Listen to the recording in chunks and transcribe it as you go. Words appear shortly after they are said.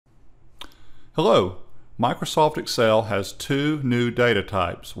Hello. Microsoft Excel has two new data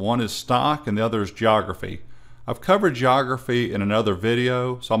types. One is stock and the other is geography. I've covered geography in another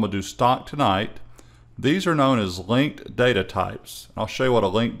video, so I'm going to do stock tonight. These are known as linked data types. I'll show you what a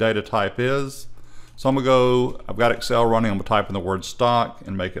linked data type is. So I've got Excel running, I'm going to type in the word stock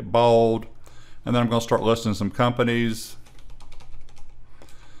and make it bold. And then I'm going to start listing some companies.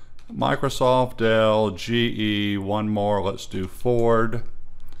 Microsoft, Dell, GE, one more, let's do Ford.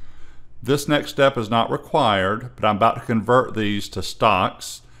 This next step is not required, but I'm about to convert these to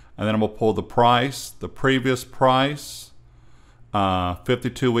stocks, and then I'm going to pull the price, the previous price,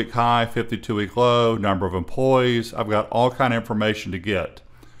 52-week high, 52-week low, number of employees. I've got all kind of information to get.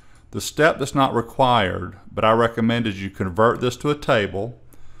 The step that's not required, but I recommend is you convert this to a table.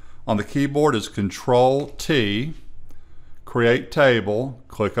 On the keyboard is Control-T, create table,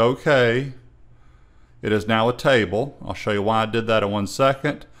 click OK. It is now a table. I'll show you why I did that in 1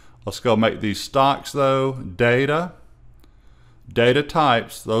 second. Let's go make these stocks though. Data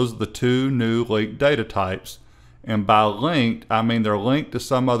types, those are the two new linked data types. And by linked, I mean they're linked to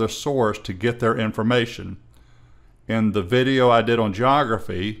some other source to get their information. In the video I did on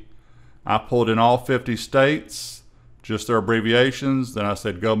geography, I pulled in all 50 states, just their abbreviations. Then I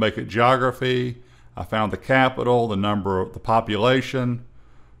said, go make it geography. I found the capital, the number of the population.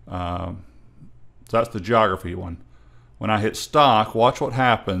 So that's the geography one. When I hit stock, watch what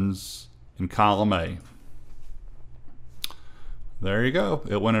happens in column A. There you go.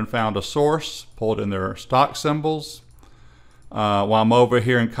 It went and found a source, pulled in their stock symbols. While I'm over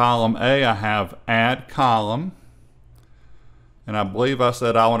here in column A, I have add column. And I believe I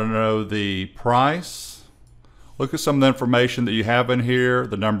said I want to know the price. Look at some of the information that you have in here,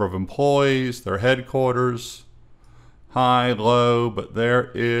 the number of employees, their headquarters, high, low, but there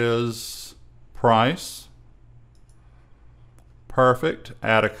is price. Perfect.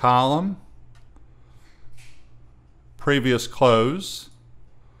 Add a column. Previous close.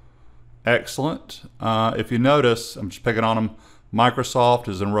 Excellent. If you notice, I'm just picking on them. Microsoft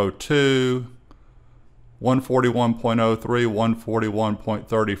is in row 2. 141.03,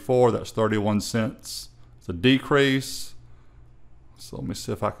 141.34. That's 31 cents. It's a decrease. So let me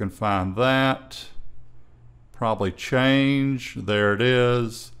see if I can find that. Probably change. There it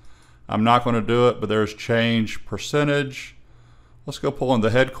is. I'm not going to do it, but there's change percentage. Let's go pull in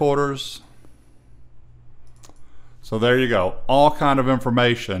the headquarters. So there you go. All kind of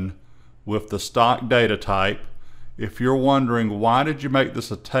information with the stock data type. If you're wondering why did you make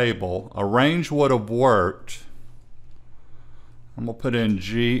this a table, a range would have worked. I'm going to put in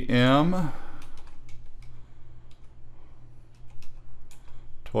GM,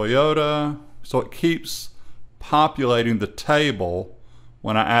 Toyota. So it keeps populating the table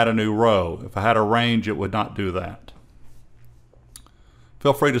when I add a new row. If I had a range, it would not do that.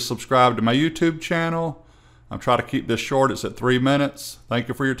 Feel free to subscribe to my YouTube channel. I'm trying to keep this short. It's at 3 minutes. Thank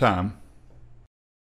you for your time.